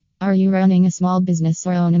Are you running a small business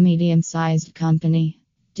or own a medium-sized company?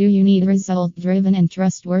 Do you need a result-driven and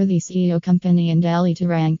trustworthy SEO company in Delhi to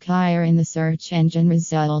rank higher in the search engine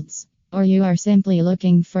results? Or you are simply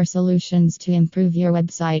looking for solutions to improve your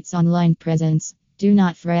website's online presence? Do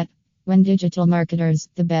not fret. When Digital Marketers,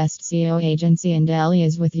 the best SEO agency in Delhi,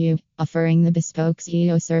 is with you, offering the bespoke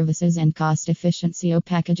SEO services and cost-efficient SEO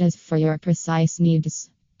packages for your precise needs.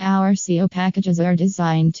 Our SEO packages are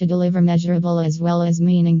designed to deliver measurable as well as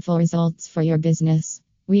meaningful results for your business.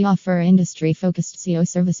 We offer industry-focused SEO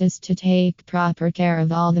services to take proper care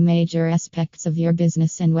of all the major aspects of your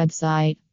business and website.